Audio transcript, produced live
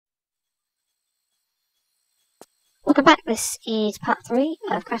Welcome back, this is part 3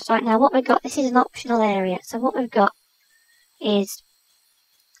 of Crash Right Now. What we've got, this is an optional area, so what we've got is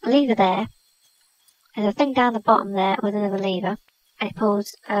a lever there, there's a thing down the bottom there with another lever, and it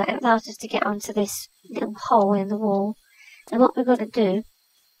pulls, it allows us to get onto this little hole in the wall, and what we've got to do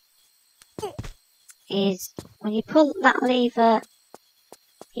is, when you pull that lever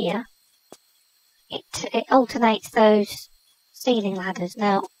here, it alternates those ceiling ladders.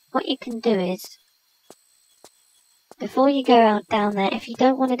 Now, what you can do is, before you go out down there, if you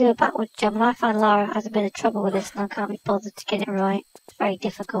don't want to do a backward jump, and I find Lara has a bit of trouble with this and I can't be bothered to get it right, it's very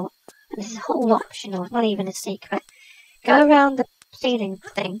difficult, and this is all optional, it's not even a secret. Go around the ceiling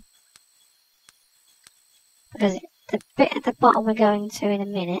thing, because the bit at the bottom we're going to in a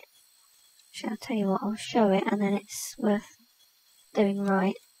minute, I'll tell you what, I'll show it and then it's worth doing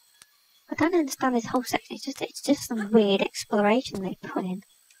right. I don't understand this whole section, it's just some weird exploration they put in.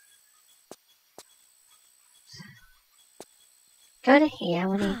 Go to here,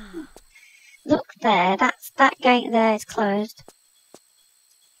 when you look there, that gate there is closed.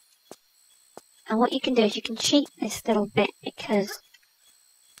 And what you can do is you can cheat this little bit, because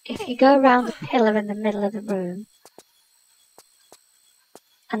if you go around the pillar in the middle of the room,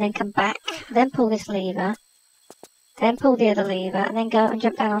 and then come back, then pull this lever, then pull the other lever, and then go and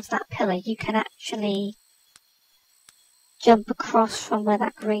jump down onto that pillar, you can actually jump across from where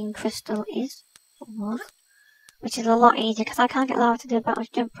that green crystal is, or was. Which is a lot easier, because I can't get Lara to do a backwards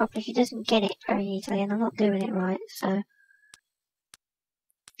jump properly. She doesn't get it very easily, and I'm not doing it right, so.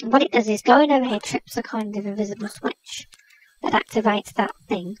 And what it does is, going over here trips a kind of invisible switch that activates that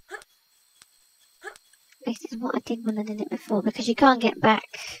thing. This is what I did when I did it before, because you can't get back.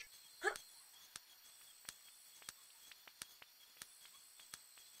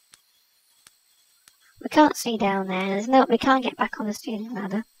 We can't see down there, we can't get back on the ceiling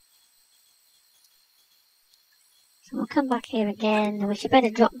ladder. We'll come back here again, and we should better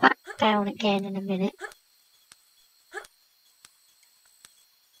drop back down again in a minute.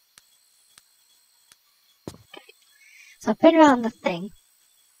 Okay. So I've been around the thing.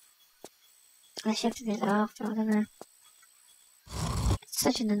 Unless you have to do that after, I don't know. It's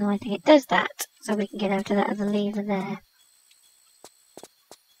such an annoying thing. It does that, so we can get over to that other lever there.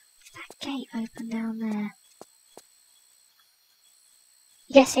 Is that gate open down there?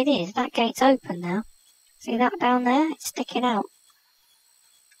 Yes, it is. That gate's open now. See that down there? It's sticking out.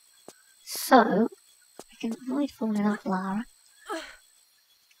 So, we can avoid falling off Lara.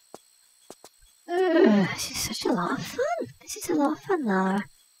 This is such a lot of fun. This is a lot of fun, Lara.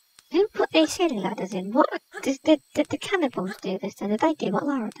 Who put these ceiling ladders in? What did the cannibals do this? Or did they do what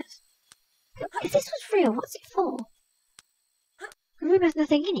Lara does? If this was real, what's it for? The room has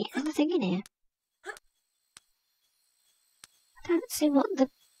nothing in it. There's nothing in here. I don't see what the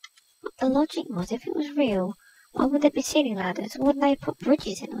logic was. If it was real, why would there be ceiling ladders? Wouldn't they put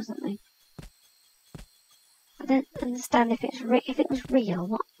bridges in or something? I don't understand if it was real,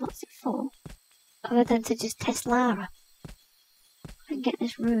 what's it for? Other than to just test Lara. I don't get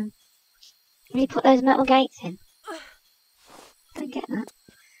this room. Can you put those metal gates in? I don't get that.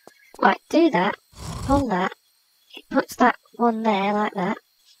 Right, do that. Pull that. It puts that one there like that.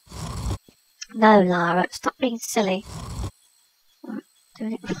 No, Lara, stop being silly.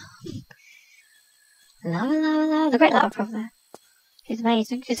 Doing it Lara, the great Lara Croft there. She's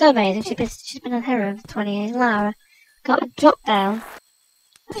amazing. She's so amazing. She's been a heroine for 20 years. Lara got to drop down.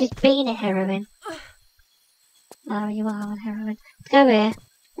 She's been a heroine. Lara, you are a heroine. Let's go here.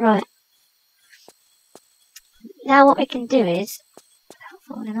 Right. Now what we can do is, without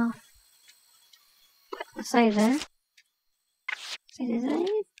falling off, I'll save there. Save.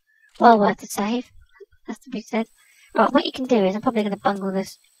 Well worth the save. Has to be said. Right, what you can do is, I'm probably going to bungle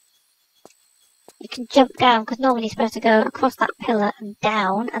this. You can jump down, because normally you're supposed to go across that pillar and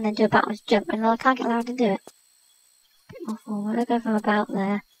down, and then do a backwards jump, and I can't get Lara to do it. A bit more forward, I'll go from about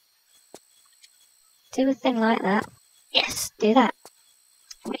there. Do a thing like that. Yes, do that.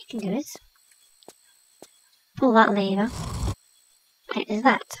 What you can do is, pull that lever, and it does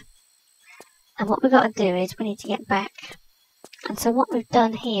that. And what we've got to do is, we need to get back. And so what we've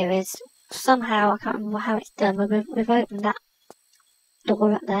done here is, somehow, I can't remember how it's done, but we've opened that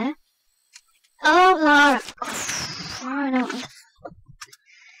door up there. Oh, Lara!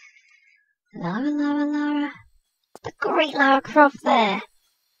 Lara. The great Lara Croft there.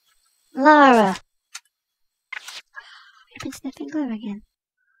 Lara! I've been sniffing glue again.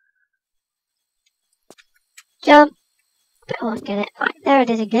 Jump! But I won't get it. Right, there it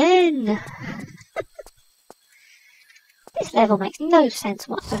is again. This level makes no sense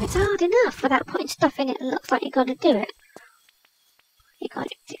whatsoever. It's hard enough without putting stuff in it that looks like you've got to do it.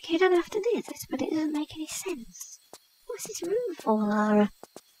 You don't have to do this, but it doesn't make any sense. What's this room for, Lara?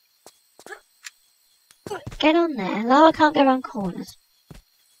 Get on there. Lara can't go around corners.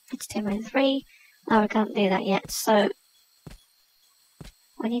 It's TR3. Lara can't do that yet, so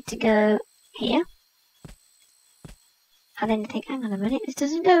we need to go here. And then think, hang on a minute, this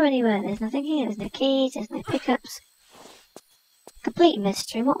doesn't go anywhere. There's nothing here. There's no keys. There's no pickups. Complete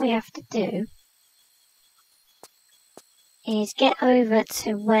mystery. What we have to do is get over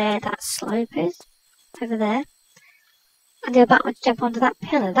to where that slope is. Over there. And do a backwards jump onto that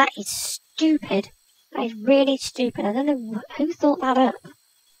pillar. That is stupid. That is really stupid. I don't know who thought that up.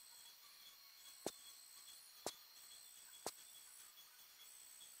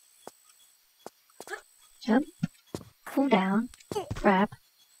 Jump. Fall down. Grab.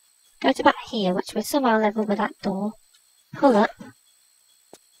 Go to about here, which we're somehow level with that door. Pull up.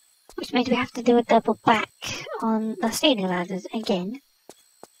 Which means we have to do a double back on the ceiling ladders again.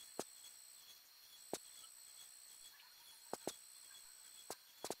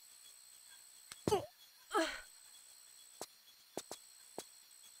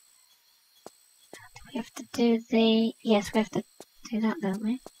 We have to do the... Yes, we have to do that, don't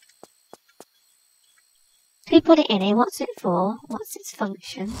we? Who put it in here? What's it for? What's its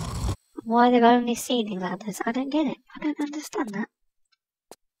function? Why they're only ceiling ladders? I don't get it. I don't understand that.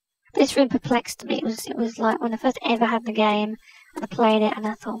 This room perplexed me. It was like when I first ever had the game and I played it and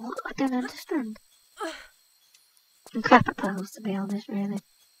I thought, what? I don't understand. And crap at puzzles, to be honest, really.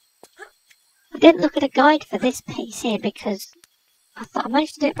 I didn't look at a guide for this piece here because I thought I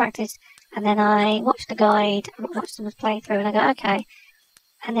managed to do it practice, and then I watched the guide, watched someone's playthrough, and I go, okay.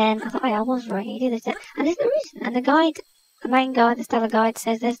 And then I thought, oh, yeah, I was right, you do this. And there's no reason. And the guide, the main guide, the stellar guide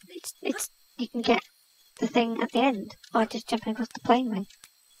says you can get the thing at the end by just jumping across the planeway.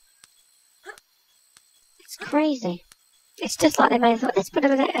 It's crazy. It's just like they may have thought, let's put a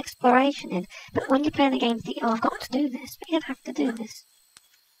little exploration in. But when you're playing the game, you think, oh, I've got to do this. But you don't have to do this.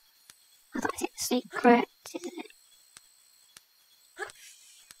 I thought, is it secret? Isn't it?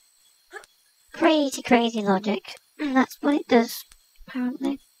 Crazy, crazy logic. And that's what it does,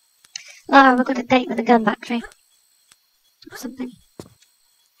 apparently. Lara, we've got a date with a gun battery. Or something.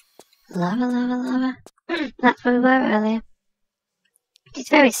 Lara. That's where we were earlier. It's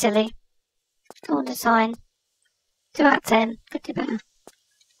very silly. Go on to sign. 2 out of 10. Could do better.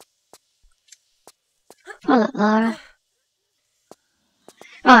 Follow up, Lara.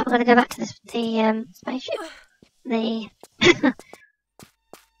 Right, we're going to go back to the spaceship. The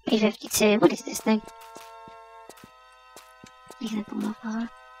B-52. What is this thing? You can pull off, Lara.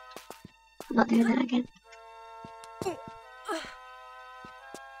 I'm not doing that again.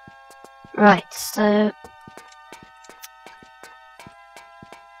 Right, so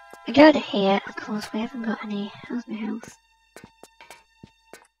we go to here. Of course, we haven't got any. How's my health?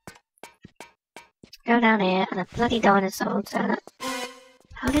 Go down here, and a bloody dinosaur will turn up.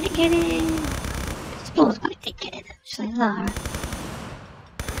 How did it get in? Explores, but it did get in, actually. Lara.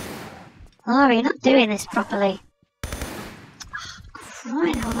 Lara, you're not doing this properly. Oh,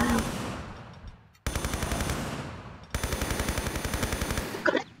 crying out loud.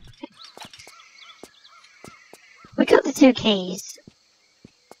 We got the 2 keys.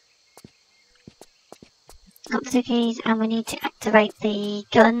 Got the 2 keys, and we need to activate the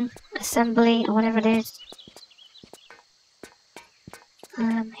gun assembly, or whatever it is.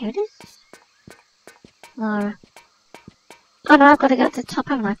 Here it is. Lara. Oh no, I've got to go to the top,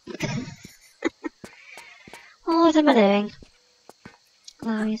 haven't I? What am I doing?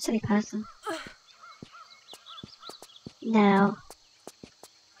 Lara, you silly person. Now,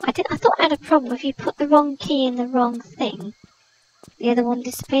 I thought I had a problem. If you put the wrong key in the wrong thing, the other one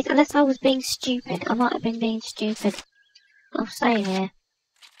disappears. Unless I was being stupid. I might have been being stupid. I'll save here.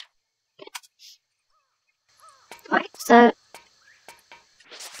 Right, so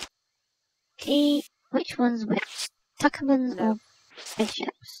key, which one's which? Tuckerman's or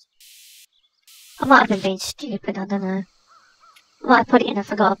Bishop's? I might have been being stupid, I don't know. I might have put it in, I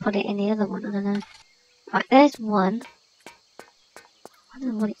forgot to put it in the other one, I don't know. Right, there's one. I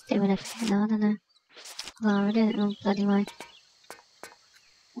don't know what it's doing up here now, I don't know. Lara, I did it wrong bloody way.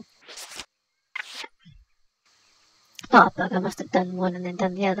 Oh, bug, I must have done one and then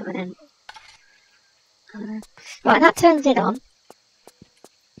done the other one and then... Right, that turns it on.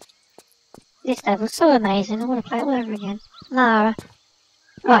 This level's so amazing, I want to play it all over again. Lara.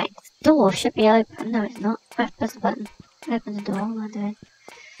 Right, the door should be open. No, it's not. I have to press the button. Open the door, what am I doing?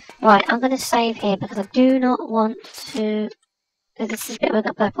 Right, I'm going to save here because I do not want to... This is a bit where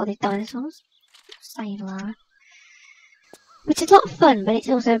I got all these dinosaurs. Save Lara. Which is a lot of fun, but it's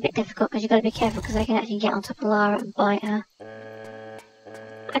also a bit difficult because you've got to be careful because they can actually get on top of Lara and bite her.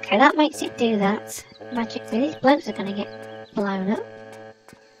 Okay, that makes it do that. Magically, these blokes are gonna get blown up.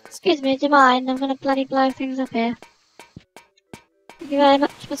 Excuse me, do you mind? I'm gonna bloody blow things up here. Thank you very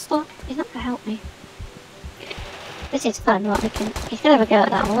much for stop. He's not gonna help me. This is fun, right? He's gonna have a go at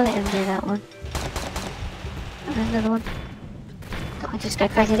that one. We'll let him do that one. And there's another one. God, I just go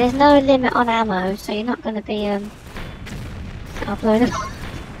crazy. There's no limit on ammo, so you're not gonna be, I'll blow them.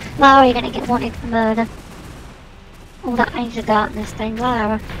 Lara, you're gonna get wanted for murder. All that Angel of Darkness thing,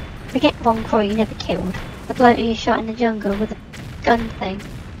 Lara. Forget Von Croy, you never killed. The bloke who you shot in the jungle with a gun thing.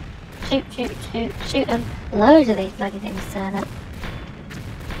 Shoot, shoot, shoot, shoot them. Loads of these bloody things turn up.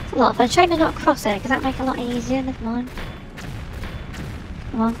 It's a lot of fun. Shame they're not crosshair, because that'd make it a lot easier. Never mind.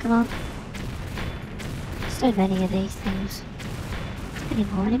 Come on, come on. So many of these things. Any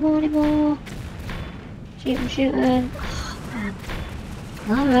more, any more, any more. Shoot them, shoot them. Oh, man.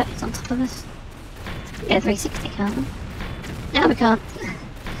 Lara, it's on top of us. Yeah, 360, can't we? No, we can't.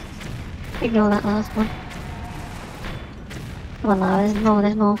 Ignore that last one. Come on, Lara, there's more,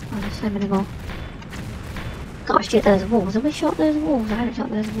 there's more. Oh, there's so many more. Gotta shoot those walls. Have we shot those walls? I haven't shot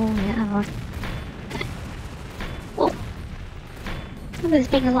those walls yet, have I? Oh! Remember this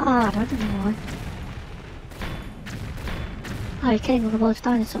being a lot harder, I don't know why. Oh, you're killing all the world's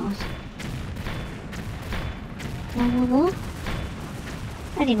dinosaurs. More, more, more?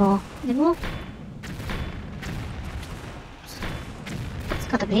 Any more? Any more? That's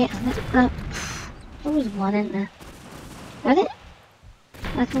gotta be it, hasn't it? Oh. There was one, isn't there? Is it?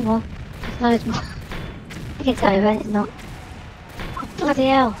 There's one more. There's loads more. I think it's over, it's not. Oh, bloody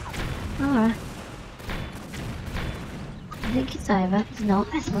hell. Alright. I think it's over, it's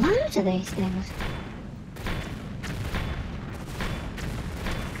not. There's loads of these things.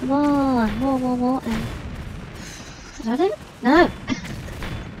 Come on, more, more, more. Is that it? No.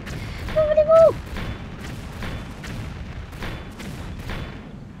 No, any more.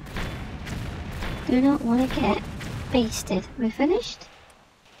 Do not want to get beasted. We're finished?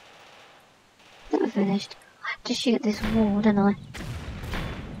 I think we're finished. I have to shoot this wall, don't I?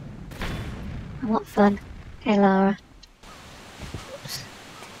 Oh, what fun. Okay, Lara. Oops.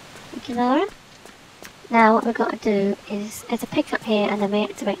 Thank you, Lara. Now what we've got to do is, there's a pickup here and then we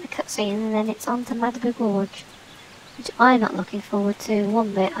activate the cutscene and then it's on to Madabu Gorge. Which I'm not looking forward to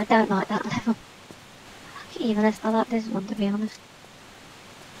one bit. I don't like that level. Even less I like this one, to be honest.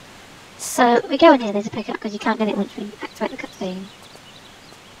 So we go in here, there's a pickup because you can't get it once we activate the cutscene.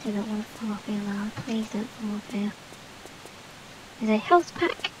 Do not want to fall off here, Lara. Please don't fall off here. There's a health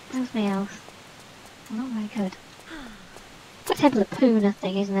pack. How's my health? Not very good. It's like Temple of Poona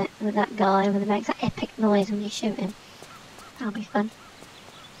thing, isn't it? With that guy where it makes that epic noise when you shoot him. That'll be fun.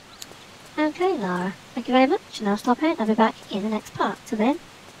 Okay, Lara. Thank you very much, and I'll stop here and I'll be back in the next part. Till then,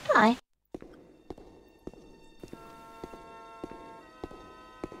 bye.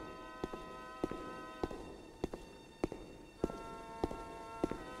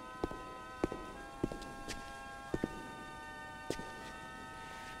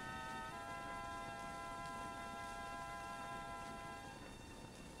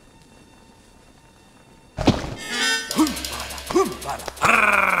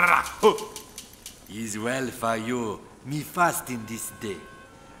 Is well for you, me fasting this day.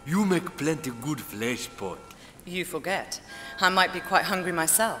 You make plenty good flesh pot. You forget. I might be quite hungry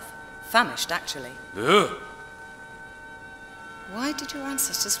myself. Famished, actually. Why did your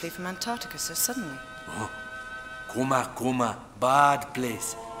ancestors flee from Antarctica so suddenly? Coma, bad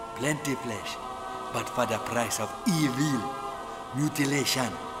place. Plenty flesh. But for the price of evil.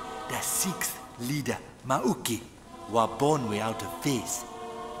 Mutilation. The sixth leader, Mauki, were born without a face.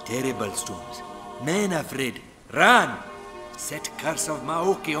 Terrible storms. Men afraid. Run! Set curse of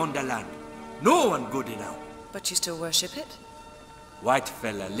Maoki on the land. No one good enough. But you still worship it? White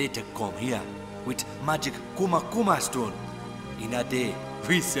fella later come here with magic Kuma stone. In a day,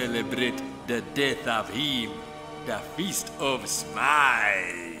 we celebrate the death of him. The Feast of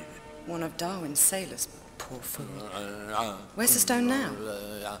Smile. One of Darwin's sailors. Poor fool. Where's the stone now?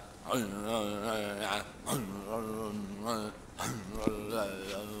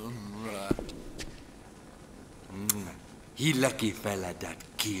 He lucky fella that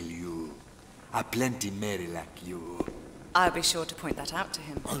kill you. A plenty merry like you. I'll be sure to point that out to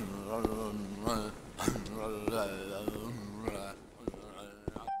him.